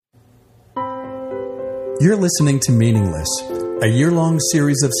You're listening to Meaningless, a year-long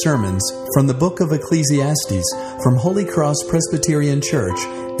series of sermons from the book of Ecclesiastes from Holy Cross Presbyterian Church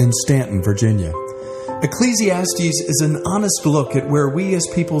in Stanton, Virginia. Ecclesiastes is an honest look at where we as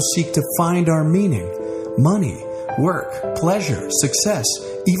people seek to find our meaning: money, work, pleasure, success,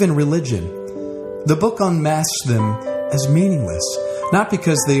 even religion. The book unmasks them as meaningless, not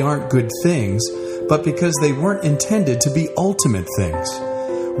because they aren't good things, but because they weren't intended to be ultimate things.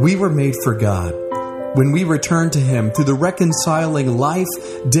 We were made for God. When we return to Him through the reconciling life,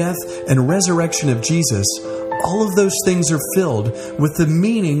 death, and resurrection of Jesus, all of those things are filled with the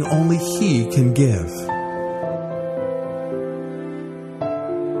meaning only He can give.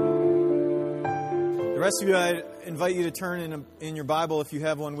 The rest of you, I invite you to turn in your Bible, if you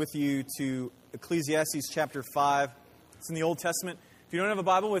have one with you, to Ecclesiastes chapter 5. It's in the Old Testament. If you don't have a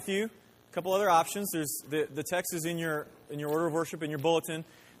Bible with you, a couple other options. There's the text is in your order of worship, in your bulletin.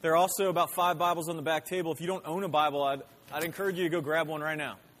 There are also about 5 Bibles on the back table. If you don't own a Bible, I'd encourage you to go grab one right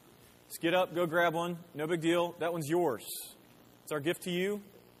now. Just get up, go grab one. No big deal. That one's yours. It's our gift to you.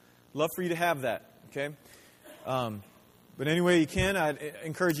 Love for you to have that, okay? But any way you can, I'd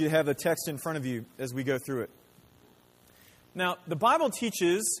encourage you to have the text in front of you as we go through it. Now, the Bible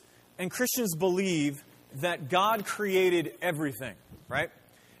teaches, and Christians believe, that God created everything, right?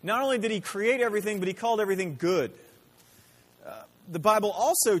 Not only did He create everything, but He called everything good. The Bible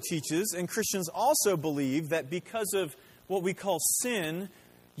also teaches, and Christians also believe, that because of what we call sin,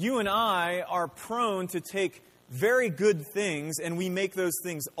 you and I are prone to take very good things and we make those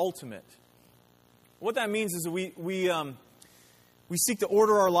things ultimate. What that means is that we seek to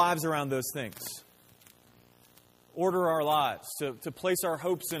order our lives around those things. Order our lives, to place our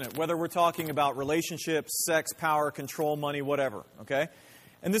hopes in it, whether we're talking about relationships, sex, power, control, money, whatever, okay?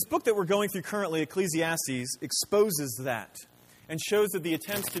 And this book that we're going through currently, Ecclesiastes, exposes that and shows that the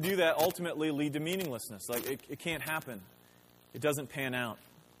attempts to do that ultimately lead to meaninglessness. Like, it can't happen. It doesn't pan out.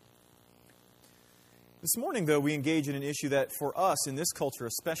 This morning, though, we engage in an issue that, for us, in this culture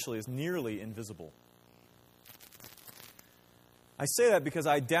especially, is nearly invisible. I say that because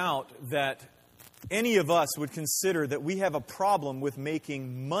I doubt that any of us would consider that we have a problem with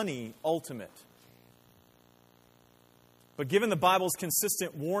making money ultimate. But given the Bible's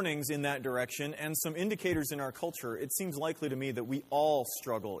consistent warnings in that direction and some indicators in our culture, it seems likely to me that we all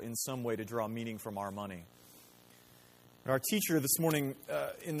struggle in some way to draw meaning from our money. Our teacher this morning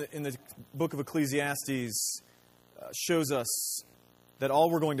in the book of Ecclesiastes shows us that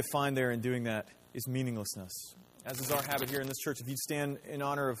all we're going to find there in doing that is meaninglessness. As is our habit here in this church, if you'd stand in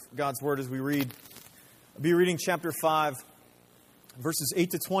honor of God's Word as we read, I'll be reading chapter 5, verses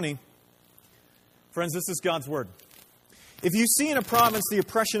 8 to 20. Friends, this is God's Word. If you see in a province the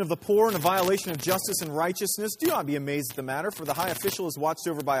oppression of the poor and a violation of justice and righteousness, do not be amazed at the matter, for the high official is watched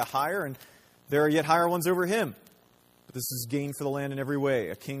over by a higher, and there are yet higher ones over him. But this is gain for the land in every way,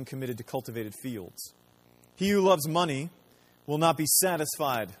 a king committed to cultivated fields. He who loves money will not be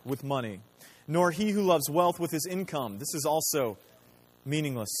satisfied with money, nor he who loves wealth with his income. This is also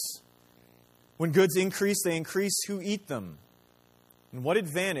meaningless. When goods increase, they increase who eat them. And what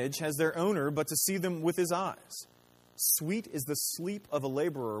advantage has their owner but to see them with his eyes? Sweet is the sleep of a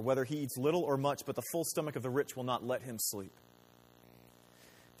laborer, whether he eats little or much, but the full stomach of the rich will not let him sleep.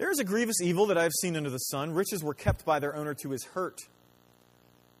 There is a grievous evil that I have seen under the sun. Riches were kept by their owner to his hurt,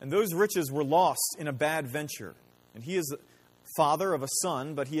 and those riches were lost in a bad venture. And he is the father of a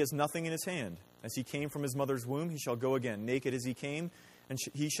son, but he has nothing in his hand. As he came from his mother's womb, he shall go again, naked as he came, and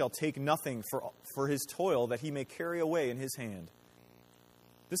he shall take nothing for his toil that he may carry away in his hand.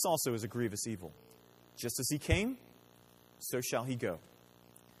 This also is a grievous evil. Just as he came, so shall he go.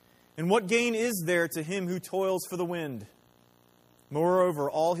 And what gain is there to him who toils for the wind? Moreover,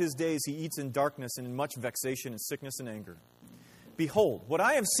 all his days he eats in darkness and in much vexation and sickness and anger. Behold, what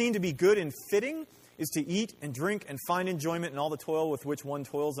I have seen to be good and fitting is to eat and drink and find enjoyment in all the toil with which one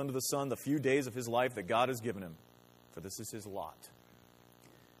toils under the sun the few days of his life that God has given him. For this is his lot.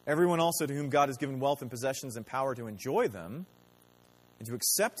 Everyone also to whom God has given wealth and possessions and power to enjoy them and to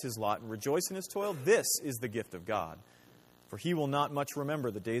accept his lot and rejoice in his toil, this is the gift of God. For he will not much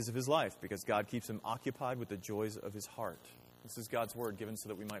remember the days of his life, because God keeps him occupied with the joys of his heart. This is God's word given so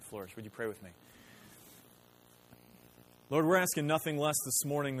that we might flourish. Would you pray with me? Lord, we're asking nothing less this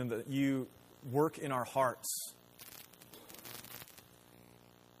morning than that you work in our hearts.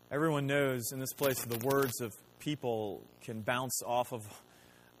 Everyone knows in this place that the words of people can bounce off of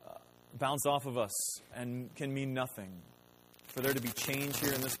us and can mean nothing. For there to be change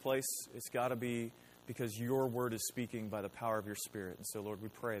here in this place, it's got to be because your word is speaking by the power of your Spirit. And so, Lord, we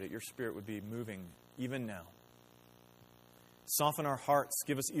pray that your Spirit would be moving even now. Soften our hearts.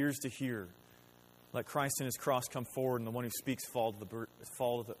 Give us ears to hear. Let Christ and his cross come forward, and the one who speaks fall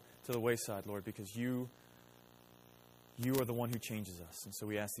to the wayside, Lord, because you are the one who changes us. And so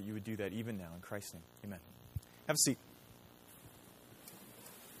we ask that you would do that even now. In Christ's name, amen. Have a seat.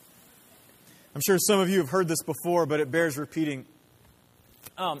 I'm sure some of you have heard this before, but it bears repeating.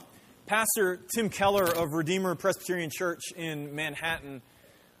 Pastor Tim Keller of Redeemer Presbyterian Church in Manhattan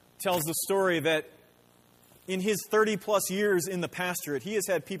tells the story that in his 30-plus years in the pastorate, he has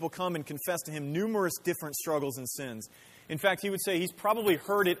had people come and confess to him numerous different struggles and sins. In fact, he would say he's probably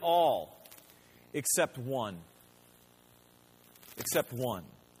heard it all except one. Except one.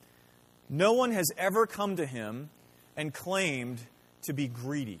 No one has ever come to him and claimed to be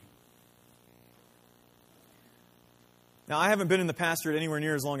greedy. Now, I haven't been in the pastorate anywhere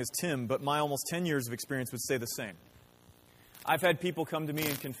near as long as Tim, but my almost 10 years of experience would say the same. I've had people come to me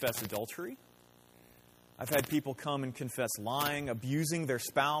and confess adultery. I've had people come and confess lying, abusing their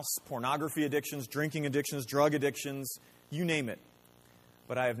spouse, pornography addictions, drinking addictions, drug addictions, you name it.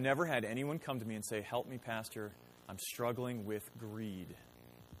 But I have never had anyone come to me and say, "Help me, Pastor, I'm struggling with greed."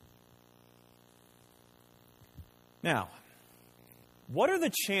 Now, what are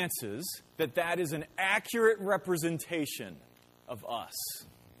the chances that that is an accurate representation of us?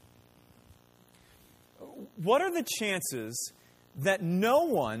 What are the chances that no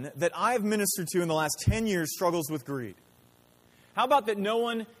one that I've ministered to in the last 10 years struggles with greed? How about that no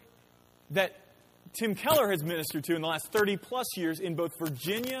one that Tim Keller has ministered to in the last 30-plus years in both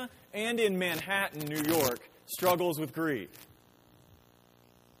Virginia and in Manhattan, New York, struggles with greed?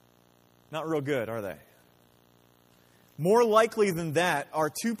 Not real good, are they? More likely than that are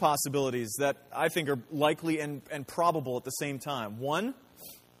two possibilities that I think are likely and probable at the same time. One,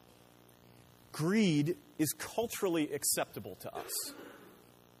 greed is culturally acceptable to us.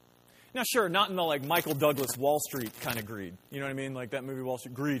 Now, sure, not in the like Michael Douglas Wall Street kind of greed. You know what I mean? Like that movie Wall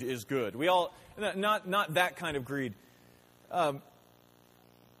Street. Greed is good. We all not that kind of greed.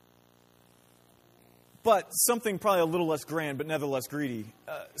 But something probably a little less grand, but nevertheless greedy,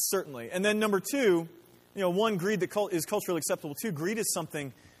 certainly. And then number two, one, greed that is culturally acceptable. Two, greed is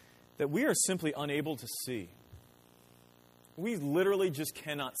something that we are simply unable to see. We literally just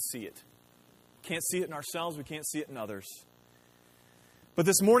cannot see it. Can't see it in ourselves. We can't see it in others. But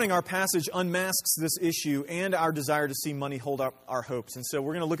this morning, our passage unmasks this issue and our desire to see money hold up our hopes. And so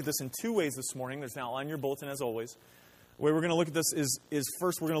we're going to look at this in two ways this morning. There's an outline in your bulletin, as always. The way we're going to look at this is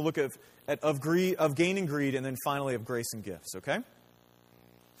first we're going to look at gain and greed, and then finally of grace and gifts, okay?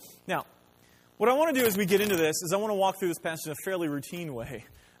 Now, what I want to do as we get into this is I want to walk through this passage in a fairly routine way.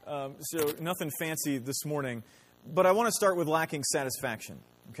 So nothing fancy this morning. But I want to start with lacking satisfaction,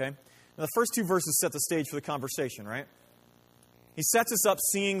 okay? Now, the first two verses set the stage for the conversation, right? He sets us up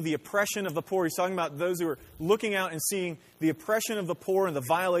seeing the oppression of the poor. He's talking about those who are looking out and seeing the oppression of the poor and the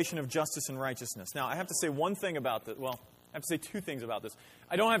violation of justice and righteousness. Now, I have to say one thing about this. Well, I have to say two things about this.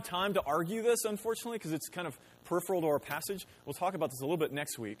 I don't have time to argue this, unfortunately, because it's kind of peripheral to our passage. We'll talk about this a little bit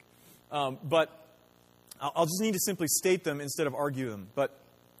next week. But I'll just need to simply state them instead of argue them. But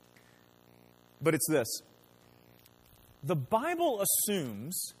it's this. The Bible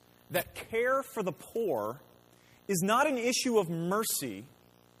assumes that care for the poor is not an issue of mercy,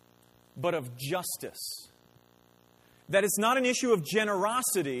 but of justice. That it's not an issue of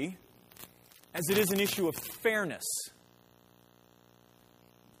generosity, as it is an issue of fairness.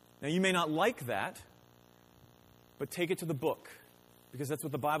 Now, you may not like that, but take it to the book, because that's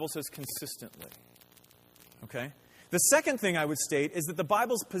what the Bible says consistently. Okay? The second thing I would state is that the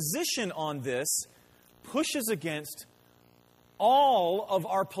Bible's position on this pushes against all of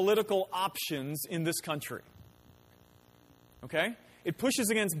our political options in this country. Okay? It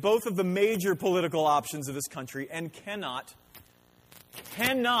pushes against both of the major political options of this country and cannot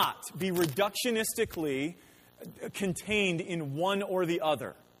be reductionistically contained in one or the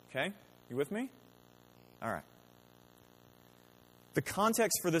other. Okay? You with me? All right. The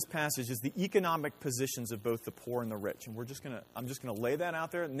context for this passage is the economic positions of both the poor and the rich. And I'm just going to lay that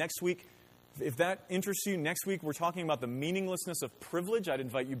out there. Next week, if that interests you, next week we're talking about the meaninglessness of privilege. I'd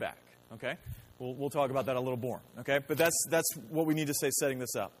invite you back. Okay? We'll talk about that a little more. Okay? But that's what we need to say setting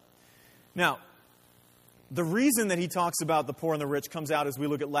this up. Now, the reason that he talks about the poor and the rich comes out as we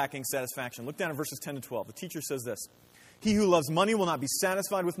look at lacking satisfaction. Look down at verses 10 to 12. The teacher says this: "He who loves money will not be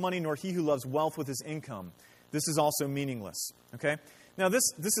satisfied with money, nor he who loves wealth with his income. This is also meaningless." Okay? Now, this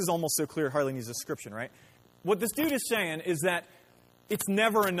is almost so clear it hardly needs a description, right? What this dude is saying is that it's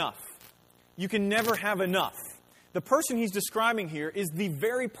never enough. You can never have enough. The person he's describing here is the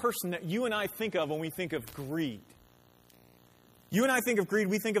very person that you and I think of when we think of greed. You and I think of greed,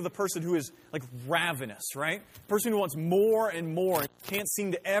 we think of the person who is like ravenous, right? The person who wants more and more and can't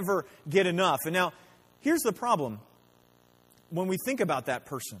seem to ever get enough. And now, here's the problem. When we think about that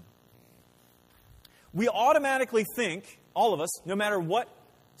person, we automatically think, all of us, no matter what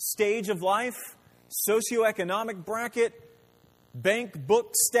stage of life, socioeconomic bracket, bank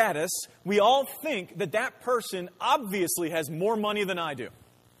book status, we all think that that person obviously has more money than I do.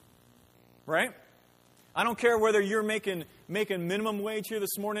 Right? I don't care whether you're making minimum wage here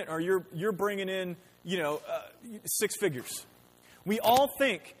this morning or you're bringing in, 6 figures. We all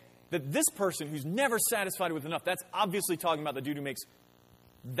think that this person who's never satisfied with enough, that's obviously talking about the dude who makes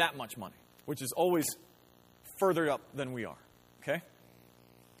that much money, which is always further up than we are. Okay?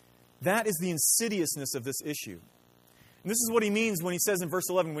 That is the insidiousness of this issue. And this is what he means when he says in verse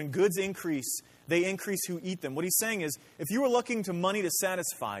 11, when goods increase, they increase who eat them. What he's saying is, if you are looking to money to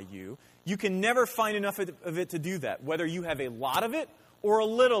satisfy you, you can never find enough of it to do that, whether you have a lot of it or a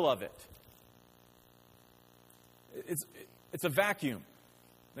little of it. It's a vacuum.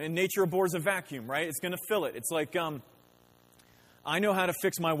 And nature abhors a vacuum, right? It's going to fill it. It's like, I know how to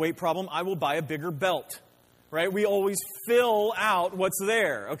fix my weight problem. I will buy a bigger belt. Right? We always fill out what's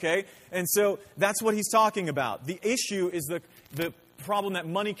there, okay? And so that's what he's talking about. The issue is the problem that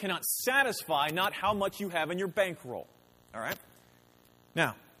money cannot satisfy, not how much you have in your bankroll. All right?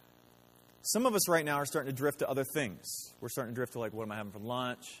 Now, some of us right now are starting to drift to other things. We're starting to drift to like, what am I having for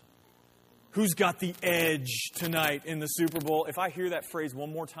lunch? Who's got the edge tonight in the Super Bowl? If I hear that phrase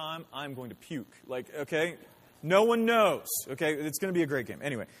one more time, I'm going to puke. Like, okay? No one knows, okay? It's going to be a great game.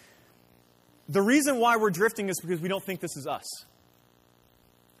 Anyway. The reason why we're drifting is because we don't think this is us.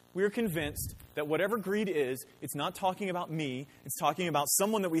 We are convinced that whatever greed is, it's not talking about me. It's talking about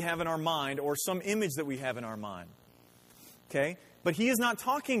someone that we have in our mind or some image that we have in our mind. Okay? But he is not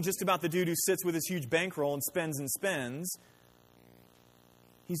talking just about the dude who sits with his huge bankroll and spends and spends.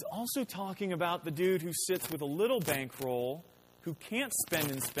 He's also talking about the dude who sits with a little bankroll who can't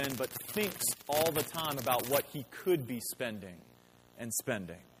spend and spend but thinks all the time about what he could be spending and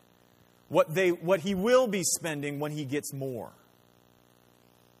spending. What he will be spending when he gets more.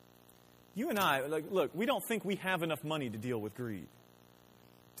 You and I, look, we don't think we have enough money to deal with greed,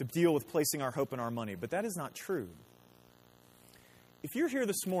 to deal with placing our hope in our money, but that is not true. If you're here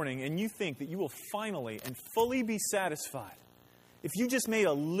this morning and you think that you will finally and fully be satisfied if you just made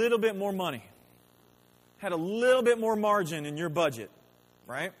a little bit more money, had a little bit more margin in your budget,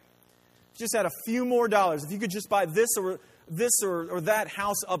 right? Just had a few more dollars, if you could just buy this or that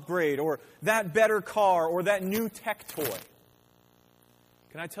house upgrade, or that better car, or that new tech toy.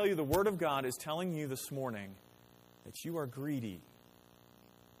 Can I tell you, the Word of God is telling you this morning that you are greedy.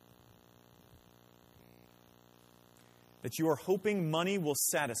 That you are hoping money will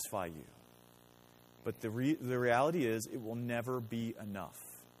satisfy you. But the reality is, it will never be enough.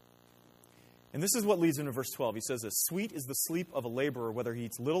 And this is what leads into verse 12. He says this, sweet is the sleep of a laborer, whether he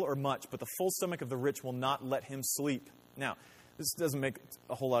eats little or much, but the full stomach of the rich will not let him sleep. Now, this doesn't make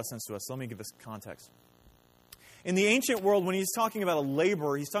a whole lot of sense to us, so let me give this context. In the ancient world, when he's talking about a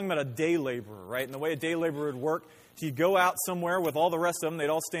laborer, he's talking about a day laborer, right? And the way a day laborer would work, he'd go out somewhere with all the rest of them, they'd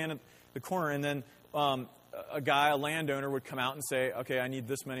all stand at the corner, and then a landowner would come out and say, okay, I need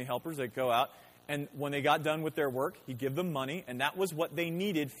this many helpers. They'd go out, and when they got done with their work, he'd give them money, and that was what they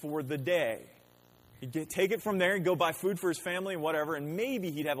needed for the day. He'd take it from there and go buy food for his family and whatever, and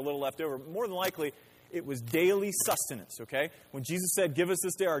maybe he'd have a little left over. More than likely, it was daily sustenance, okay? When Jesus said, give us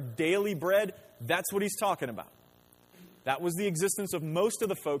this day our daily bread, that's what he's talking about. That was the existence of most of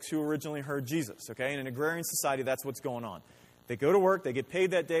the folks who originally heard Jesus, okay? In an agrarian society, that's what's going on. They go to work, they get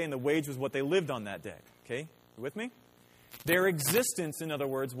paid that day, and the wage was what they lived on that day, okay? You with me? Their existence, in other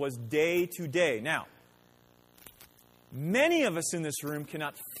words, was day to day. Now, many of us in this room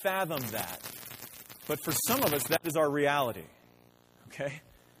cannot fathom that. But for some of us, that is our reality. Okay?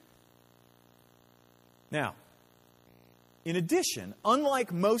 Now, in addition,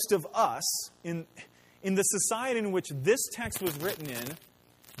 unlike most of us, in the society in which this text was written in,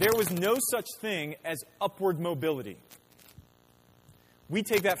 there was no such thing as upward mobility. We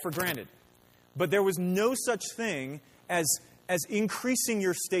take that for granted. But there was no such thing as increasing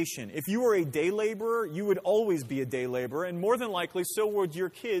your station. If you were a day laborer, you would always be a day laborer, and more than likely, so would your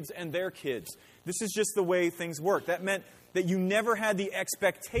kids and their kids. This is just the way things work. That meant that you never had the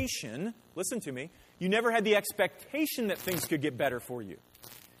expectation, listen to me, you never had the expectation that things could get better for you.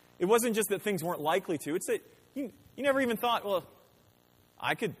 It wasn't just that things weren't likely to. It's that you never even thought, well,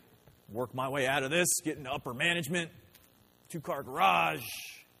 I could work my way out of this, get into upper management, 2-car garage.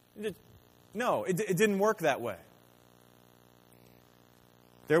 No, it didn't work that way.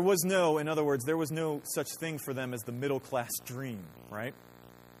 In other words, there was no such thing for them as the middle class dream, right?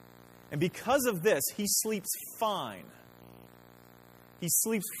 And because of this, he sleeps fine. He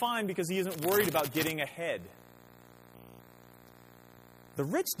sleeps fine because he isn't worried about getting ahead. The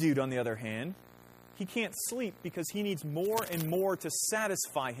rich dude, on the other hand, he can't sleep because he needs more and more to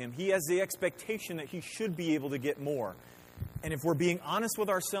satisfy him. He has the expectation that he should be able to get more. And if we're being honest with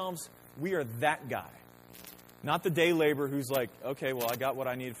ourselves, we are that guy. Not the day laborer who's like, okay, well, I got what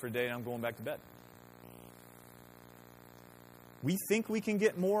I needed for a day and I'm going back to bed. We think we can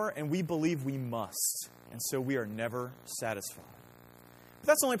get more and we believe we must. And so we are never satisfied. But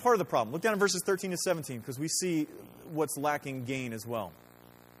that's only part of the problem. Look down at verses 13 to 17 because we see what's lacking gain as well.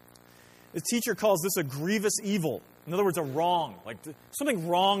 The teacher calls this a grievous evil. In other words, a wrong. Like something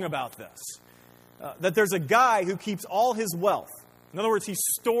wrong about this. That there's a guy who keeps all his wealth. In other words, he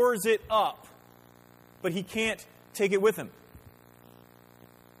stores it up, but he can't take it with him.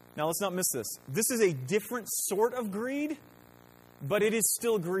 Now, let's not miss this. This is a different sort of greed, but it is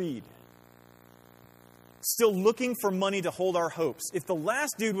still greed. Still looking for money to hold our hopes. If the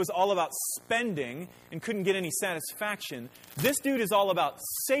last dude was all about spending and couldn't get any satisfaction, this dude is all about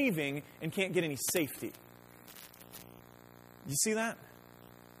saving and can't get any safety. You see that?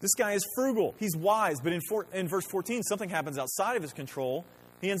 This guy is frugal. He's wise, but in verse 14, something happens outside of his control.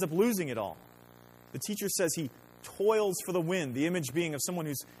 He ends up losing it all. The teacher says he toils for the wind, the image being of someone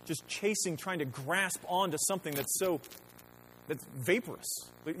who's just chasing, trying to grasp onto something that's vaporous.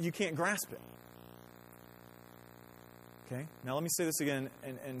 You can't grasp it. Okay? Now let me say this again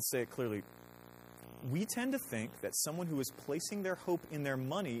and say it clearly. We tend to think that someone who is placing their hope in their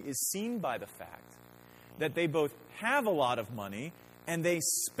money is seen by the fact that they both have a lot of money and they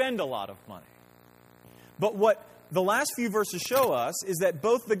spend a lot of money. But what the last few verses show us is that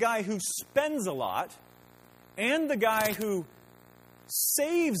both the guy who spends a lot and the guy who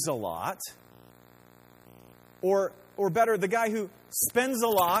saves a lot, or better, the guy who spends a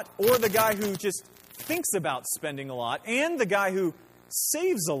lot or the guy who just thinks about spending a lot and the guy who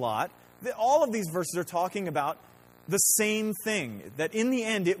saves a lot, all of these verses are talking about the same thing, that in the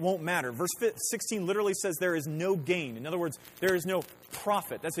end it won't matter. Verse 16 literally says there is no gain. In other words, there is no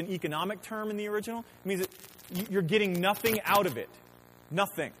profit. That's an economic term in the original. It means that you're getting nothing out of it.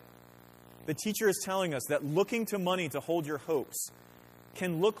 Nothing. The teacher is telling us that looking to money to hold your hopes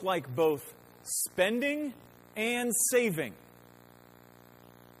can look like both spending and saving.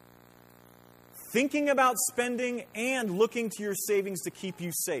 Thinking about spending and looking to your savings to keep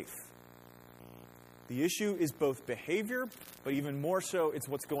you safe. The issue is both behavior, but even more so, it's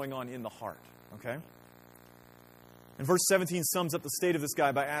what's going on in the heart. Okay? And verse 17 sums up the state of this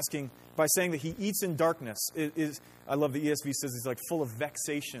guy by saying that he eats in darkness. I love the ESV says he's like full of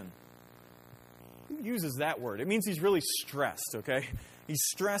vexation. Who uses that word? It means he's really stressed, okay? He's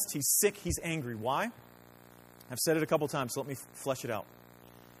stressed, he's sick, he's angry. Why? I've said it a couple times, so let me flesh it out.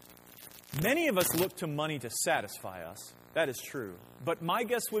 Many of us look to money to satisfy us. That is true. But my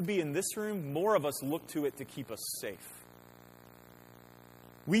guess would be in this room, more of us look to it to keep us safe.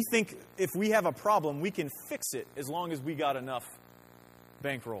 We think if we have a problem, we can fix it as long as we got enough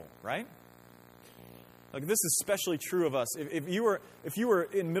bankroll, right? Like this is especially true of us. If you were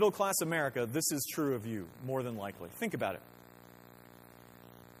in middle class America, this is true of you, more than likely. Think about it.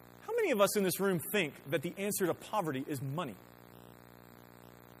 How many of us in this room think that the answer to poverty is money?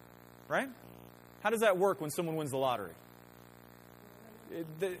 Right? How does that work when someone wins the lottery?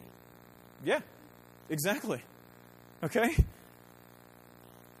 Yeah, exactly. Okay?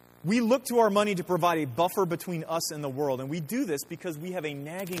 We look to our money to provide a buffer between us and the world, and we do this because we have a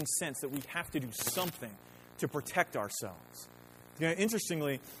nagging sense that we have to do something to protect ourselves. You know,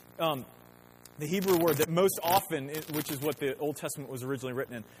 interestingly, the Hebrew word that most often, which is what the Old Testament was originally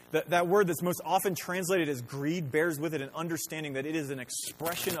written in, that word that's most often translated as greed bears with it an understanding that it is an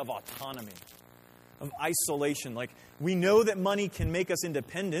expression of autonomy, of isolation. Like, we know that money can make us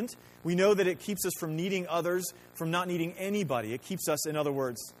independent. We know that it keeps us from needing others, from not needing anybody. It keeps us, in other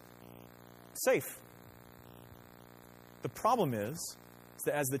words, safe. The problem is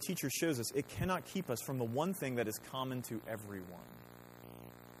that, as the teacher shows us, it cannot keep us from the one thing that is common to everyone: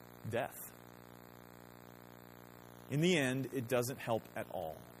 death. In the end, it doesn't help at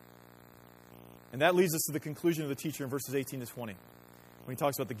all. And that leads us to the conclusion of the teacher in verses 18 to 20, when he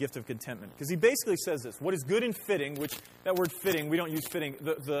talks about the gift of contentment. Because he basically says this: what is good and fitting, which that word fitting, we don't use fitting.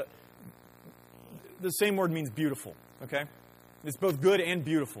 The same word means beautiful, okay? It's both good and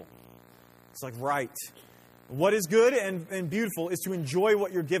beautiful. It's like right. What is good and beautiful is to enjoy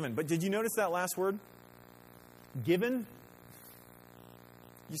what you're given. But did you notice that last word? Given?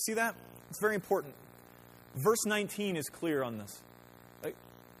 You see that? It's very important. Verse 19 is clear on this.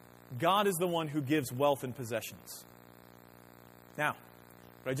 God is the one who gives wealth and possessions. Now,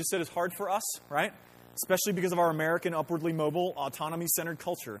 what I just said is hard for us, right? Especially because of our American, upwardly mobile, autonomy-centered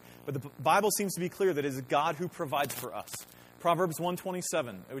culture. But the Bible seems to be clear that it is God who provides for us. Proverbs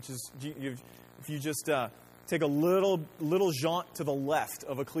 1:27, which is, if you just take a little jaunt to the left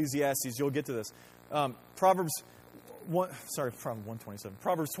of Ecclesiastes, you'll get to this. Proverbs 127.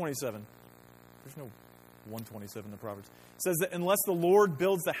 Proverbs 27. There's no 127 in the Proverbs. It says that unless the Lord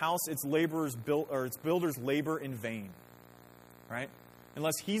builds the house, its builders labor in vain. Right?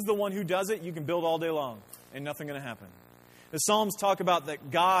 Unless He's the one who does it, you can build all day long, and nothing going to happen. The Psalms talk about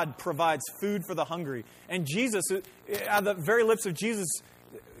that God provides food for the hungry. And Jesus, at the very lips of Jesus,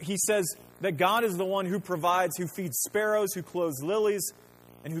 He says that God is the one who provides, who feeds sparrows, who clothes lilies,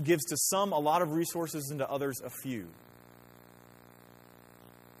 and who gives to some a lot of resources and to others a few.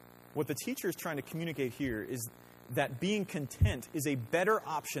 What the teacher is trying to communicate here is that being content is a better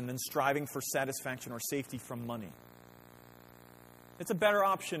option than striving for satisfaction or safety from money. It's a better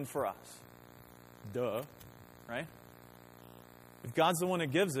option for us. Duh, right? If God's the one who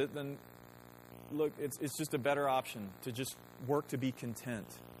gives it, then look, it's just a better option to just work to be content.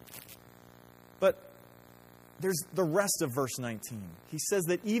 But there's the rest of verse 19. He says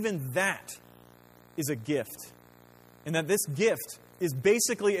that even that is a gift, and that this gift is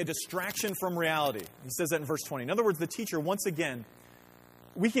basically a distraction from reality. He says that in verse 20. In other words, the teacher, once again,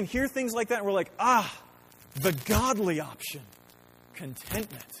 we can hear things like that and we're like, the godly option.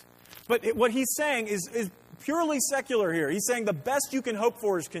 Contentment. But what he's saying is purely secular here. He's saying the best you can hope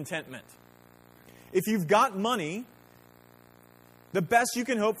for is contentment. If you've got money, the best you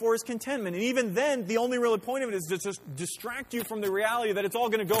can hope for is contentment. And even then, the only real point of it is to just distract you from the reality that it's all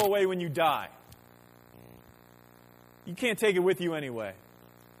going to go away when you die. You can't take it with you anyway.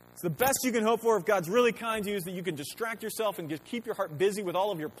 So the best you can hope for, if God's really kind to you, is that you can distract yourself and just keep your heart busy with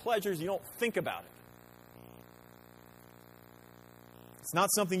all of your pleasures. You don't think about it. It's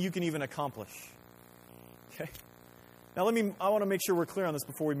not something you can even accomplish. Okay? Now I want to make sure we're clear on this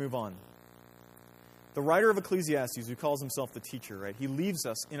before we move on. The writer of Ecclesiastes, who calls himself the teacher, right? He leaves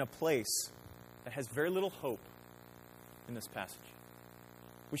us in a place that has very little hope in this passage.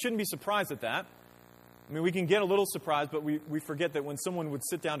 We shouldn't be surprised at that. I mean, we can get a little surprised, but we forget that when someone would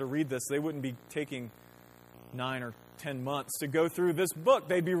sit down to read this, they wouldn't be taking 9 or 10 months to go through this book.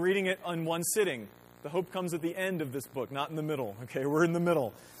 They'd be reading it on one sitting. The hope comes at the end of this book, not in the middle. Okay, we're in the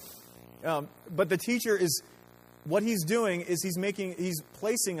middle. But the teacher is, what he's doing is he's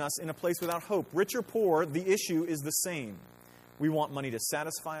placing us in a place without hope. Rich or poor, the issue is the same. We want money to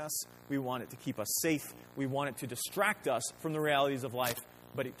satisfy us. We want it to keep us safe. We want it to distract us from the realities of life,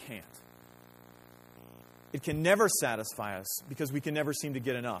 but it can't. It can never satisfy us because we can never seem to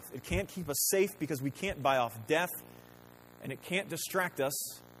get enough. It can't keep us safe because we can't buy off death. And it can't distract us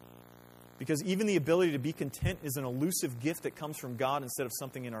because even the ability to be content is an elusive gift that comes from God instead of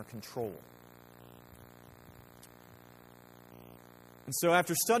something in our control. And so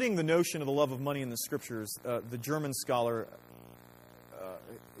after studying the notion of the love of money in the Scriptures, the German scholar,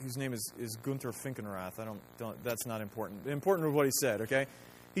 whose name is Gunther Finkenrath, that's not important. Important is what he said, okay?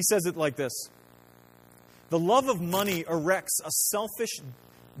 He says it like this. The love of money erects a selfish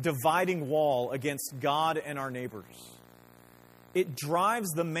dividing wall against God and our neighbors. It drives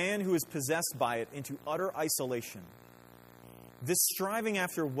the man who is possessed by it into utter isolation. This striving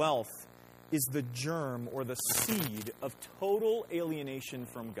after wealth is the germ or the seed of total alienation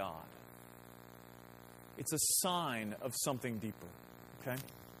from God. It's a sign of something deeper, okay?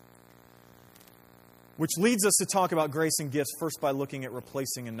 Which leads us to talk about grace and gifts first by looking at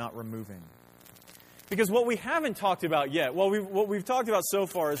replacing and not removing. Because what we haven't talked about yet, what we've talked about so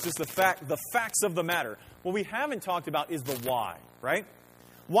far is just the facts of the matter. What we haven't talked about is the why, right?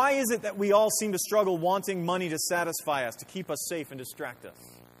 Why is it that we all seem to struggle wanting money to satisfy us, to keep us safe and distract us?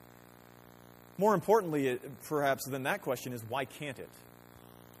 More importantly, perhaps, than that question is, why can't it?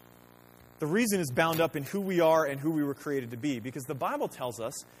 The reason is bound up in who we are and who we were created to be. Because the Bible tells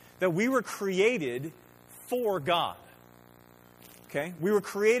us that we were created for God. Okay? We were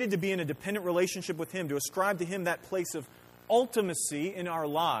created to be in a dependent relationship with Him, to ascribe to Him that place of ultimacy in our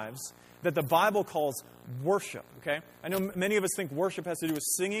lives that the Bible calls worship. Okay? I know many of us think worship has to do with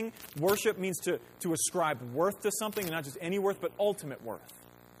singing. Worship means to ascribe worth to something, and not just any worth, but ultimate worth.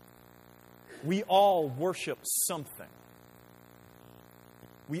 We all worship something.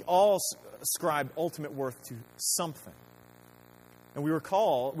 We all ascribe ultimate worth to something. And we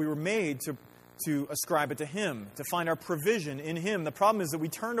were made to ascribe it to Him, to find our provision in Him. The problem is that we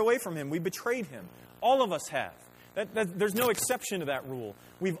turned away from Him. We betrayed Him. All of us have. There's no exception to that rule.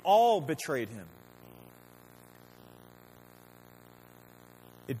 We've all betrayed Him.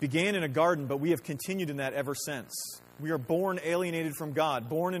 It began in a garden, but we have continued in that ever since. We are born alienated from God,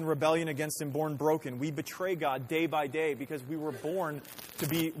 born in rebellion against Him, born broken. We betray God day by day because we were born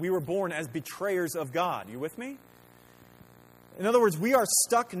as betrayers of God. You with me? In other words, we are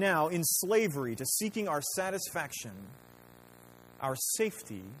stuck now in slavery to seeking our satisfaction, our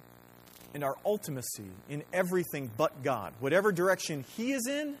safety, and our ultimacy in everything but God. Whatever direction He is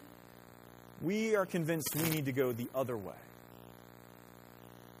in, we are convinced we need to go the other way.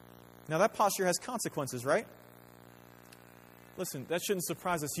 Now, that posture has consequences, right? Listen, that shouldn't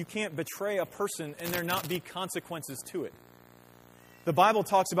surprise us. You can't betray a person and there not be consequences to it. The Bible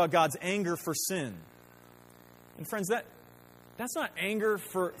talks about God's anger for sin. And friends, that's not anger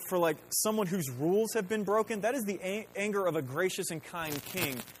for like someone whose rules have been broken. That is the anger of a gracious and kind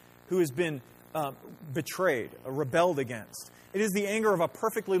king who has been betrayed, rebelled against. It is the anger of a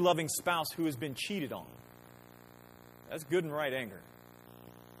perfectly loving spouse who has been cheated on. That's good and right anger.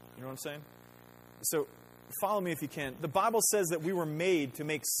 You know what I'm saying? So, follow me if you can. The Bible says that we were made to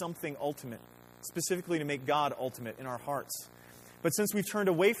make something ultimate, specifically to make God ultimate in our hearts. But since we've turned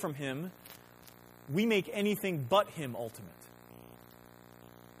away from Him, we make anything but Him ultimate.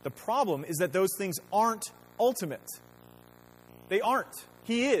 The problem is that those things aren't ultimate. They aren't.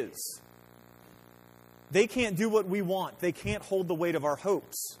 He is. They can't do what we want. They can't hold the weight of our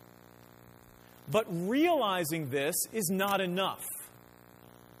hopes. But realizing this is not enough.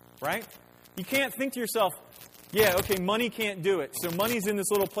 Right? You can't think to yourself, yeah, okay, money can't do it. So money's in this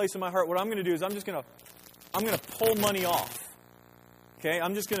little place in my heart. What I'm going to do is I'm going to pull money off. Okay?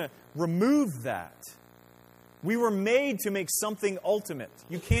 I'm just going to remove that. We were made to make something ultimate.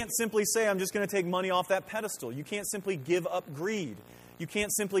 You can't simply say, I'm just going to take money off that pedestal. You can't simply give up greed. You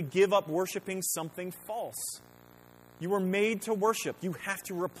can't simply give up worshiping something false. You were made to worship. You have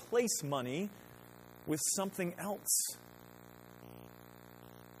to replace money with something else.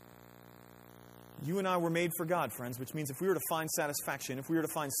 You and I were made for God, friends, which means if we were to find satisfaction, if we were to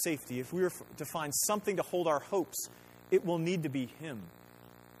find safety, if we were to find something to hold our hopes, it will need to be Him.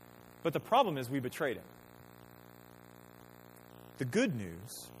 But the problem is we betrayed Him. The good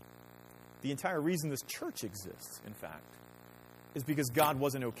news, the entire reason this church exists, in fact, is because God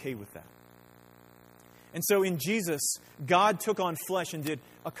wasn't okay with that. And so in Jesus, God took on flesh and did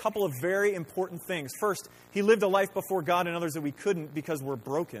a couple of very important things. First, He lived a life before God and others that we couldn't because we're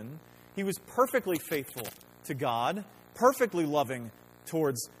broken. He was perfectly faithful to God, perfectly loving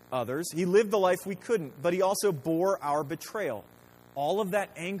towards others. He lived the life we couldn't, but He also bore our betrayal. All of that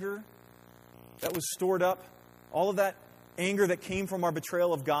anger that was stored up, all of that anger that came from our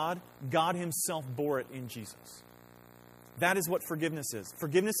betrayal of God, God Himself bore it in Jesus. That is what forgiveness is.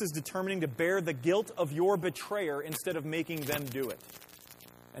 Forgiveness is determining to bear the guilt of your betrayer instead of making them do it.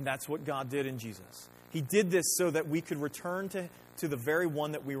 And that's what God did in Jesus. He did this so that we could return to the very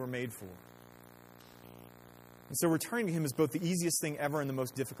one that we were made for. And so returning to Him is both the easiest thing ever and the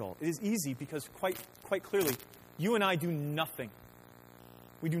most difficult. It is easy because quite clearly, you and I do nothing.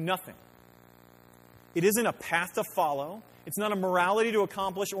 We do nothing. It isn't a path to follow. It's not a morality to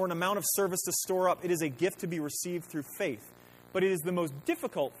accomplish or an amount of service to store up. It is a gift to be received through faith. But it is the most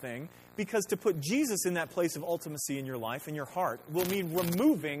difficult thing because to put Jesus in that place of ultimacy in your life, in your heart, will mean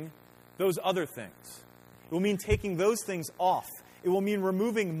removing those other things. It will mean taking those things off. It will mean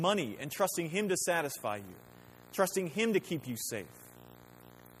removing money and trusting Him to satisfy you, trusting Him to keep you safe.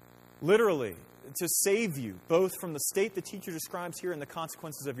 Literally, to save you, both from the state the teacher describes here and the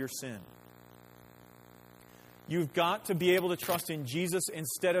consequences of your sin. You've got to be able to trust in Jesus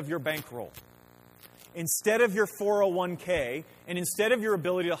instead of your bankroll, instead of your 401k, and instead of your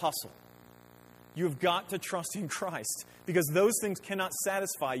ability to hustle. You've got to trust in Christ because those things cannot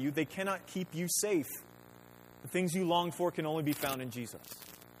satisfy you. They cannot keep you safe. The things you long for can only be found in Jesus.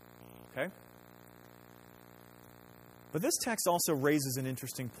 Okay? But this text also raises an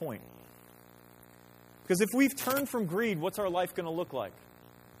interesting point. Because if we've turned from greed, what's our life going to look like?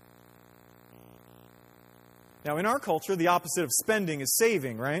 Now, in our culture, the opposite of spending is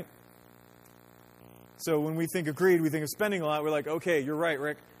saving, right? So when we think of greed, we think of spending a lot. We're like, okay, you're right,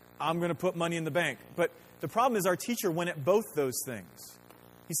 Rick. I'm going to put money in the bank. But the problem is our teacher went at both those things.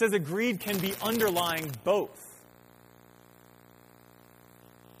 He says that greed can be underlying both.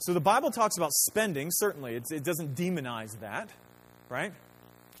 So the Bible talks about spending, certainly. It doesn't demonize that, right?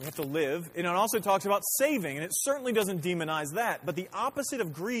 We have to live. And it also talks about saving, and it certainly doesn't demonize that. But the opposite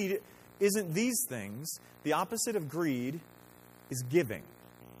of greed isn't these things. The opposite of greed is giving.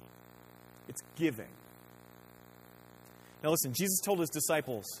 It's giving. Now listen, Jesus told His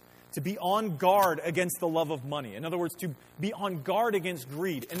disciples to be on guard against the love of money. In other words, to be on guard against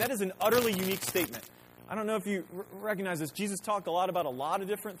greed. And that is an utterly unique statement. I don't know if you recognize this. Jesus talked a lot about a lot of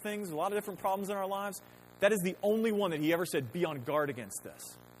different things, a lot of different problems in our lives. That is the only one that he ever said, be on guard against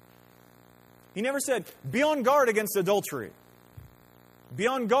this. He never said, be on guard against adultery. Be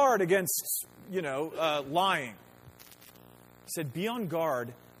on guard against, lying. He said, be on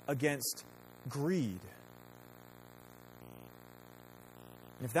guard against greed.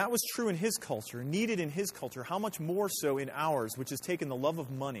 And if that was true in his culture, needed in his culture, how much more so in ours, which has taken the love of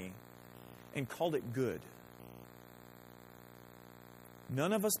money and called it good?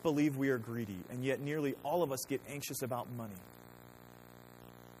 None of us believe we are greedy, and yet nearly all of us get anxious about money.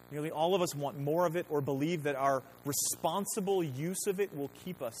 Nearly all of us want more of it or believe that our responsible use of it will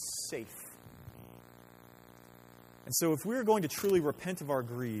keep us safe. And so if we're going to truly repent of our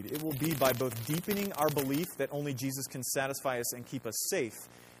greed, it will be by both deepening our belief that only Jesus can satisfy us and keep us safe,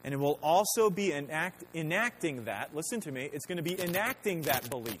 and it will also be enacting that, listen to me, it's going to be enacting that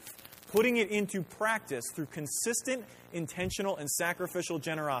belief, putting it into practice through consistent, intentional, and sacrificial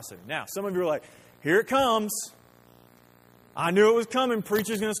generosity. Now, some of you are like, here it comes. I knew it was coming.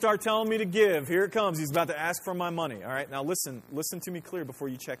 Preacher's going to start telling me to give. Here it comes. He's about to ask for my money. All right, now listen to me clear before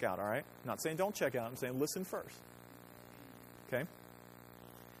you check out, all right? I'm not saying don't check out. I'm saying listen first. Okay?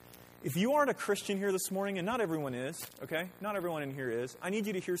 If you aren't a Christian here this morning, and not everyone is, okay? Not everyone in here is, I need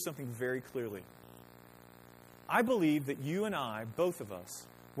you to hear something very clearly. I believe that you and I, both of us,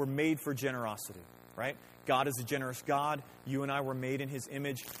 were made for generosity, right? God is a generous God. You and I were made in His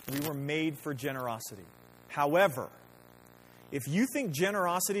image. We were made for generosity. However, if you think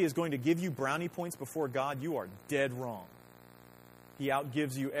generosity is going to give you brownie points before God, you are dead wrong. He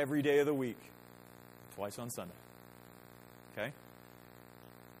outgives you every day of the week, twice on Sunday. Okay?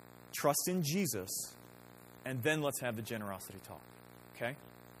 Trust in Jesus, and then let's have the generosity talk. Okay?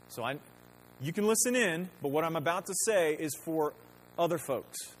 So you can listen in, but what I'm about to say is for other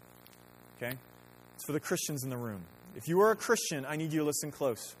folks. Okay? It's for the Christians in the room. If you are a Christian, I need you to listen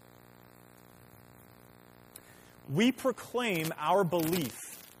close. We proclaim our belief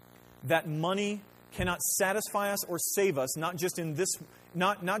that money cannot satisfy us or save us, not just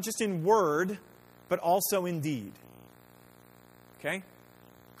in word, but also in deed. Okay?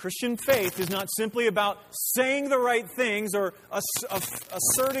 Christian faith is not simply about saying the right things or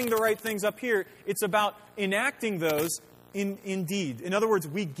asserting the right things up here. It's about enacting those in deed. In other words,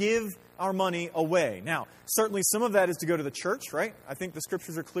 we give our money away. Now, certainly some of that is to go to the church, right? I think the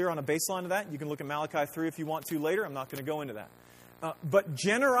scriptures are clear on a baseline of that. You can look at Malachi 3 if you want to later. I'm not going to go into that. But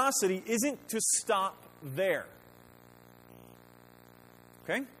generosity isn't to stop there.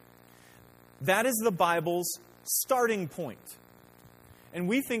 Okay? That is the Bible's starting point. And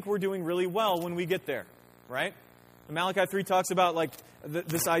we think we're doing really well when we get there, right? Malachi 3 talks about like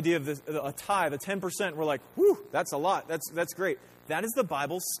this idea of a tithe, the 10%. We're like, whew, that's a lot. That's great. That is the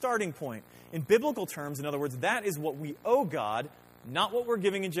Bible's starting point. In biblical terms, in other words, that is what we owe God, not what we're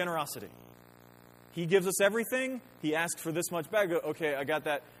giving in generosity. He gives us everything. He asks for this much back. Okay, I got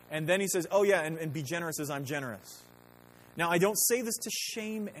that. And then he says, oh yeah, and be generous as I'm generous. Now, I don't say this to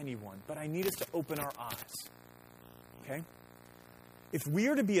shame anyone, but I need us to open our eyes. Okay? If we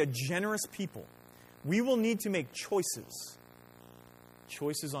are to be a generous people, we will need to make choices.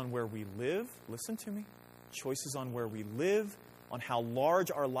 Choices on where we live. Listen to me. Choices on where we live, on how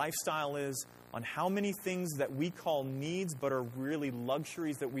large our lifestyle is, on how many things that we call needs but are really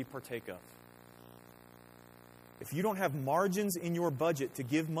luxuries that we partake of. If you don't have margins in your budget to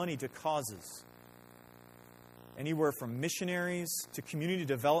give money to causes, anywhere from missionaries to community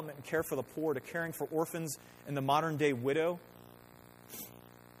development and care for the poor to caring for orphans and the modern-day widow,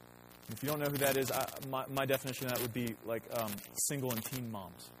 if you don't know who that is, my definition of that would be like single and teen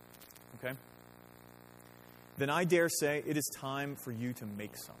moms. Okay? Then I dare say it is time for you to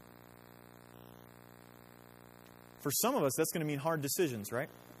make some. For some of us, that's going to mean hard decisions, right?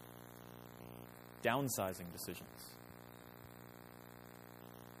 Downsizing decisions.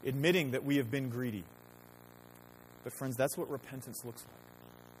 Admitting that we have been greedy. But friends, that's what repentance looks like.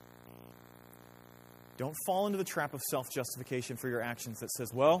 Don't fall into the trap of self-justification for your actions that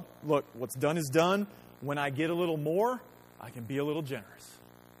says, well, look, what's done is done. When I get a little more, I can be a little generous.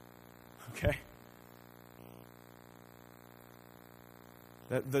 Okay?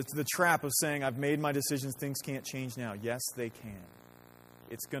 The trap of saying, I've made my decisions, things can't change now. Yes, they can.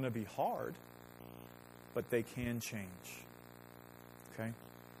 It's going to be hard, but they can change. Okay?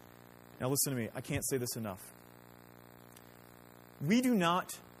 Now listen to me. I can't say this enough. We do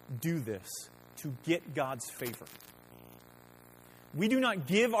not do this to get God's favor. We do not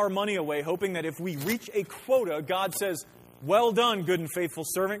give our money away hoping that if we reach a quota, God says, well done, good and faithful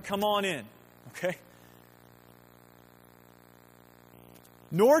servant, come on in. Okay?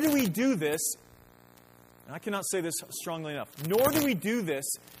 Nor do we do this And I cannot say this strongly enough. Nor do we do this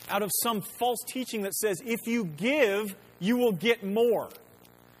out of some false teaching that says, if you give, you will get more.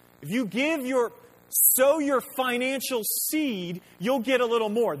 If you sow your financial seed, you'll get a little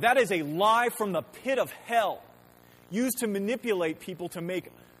more. That is a lie from the pit of hell, used to manipulate people to make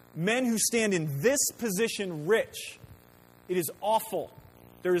men who stand in this position rich. It is awful.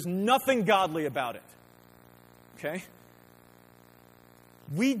 There is nothing godly about it. Okay?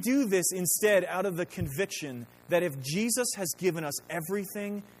 We do this instead out of the conviction that if Jesus has given us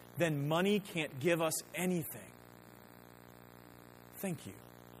everything, then money can't give us anything. Thank you.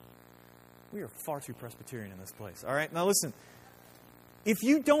 We are far too Presbyterian in this place. All right? Now listen. If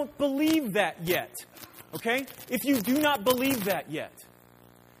you don't believe that yet, okay? If you do not believe that yet,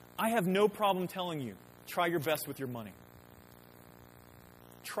 I have no problem telling you, try your best with your money.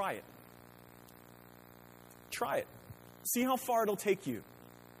 Try it. Try it. See how far it'll take you.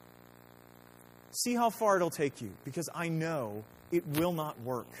 See how far it'll take you, because I know it will not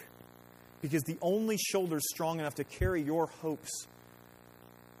work. Because the only shoulders strong enough to carry your hopes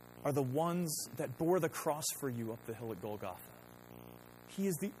are the ones that bore the cross for you up the hill at Golgotha. He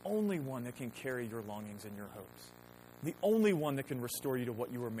is the only one that can carry your longings and your hopes. The only one that can restore you to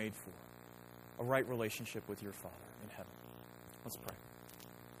what you were made for, a right relationship with your Father in heaven. Let's pray.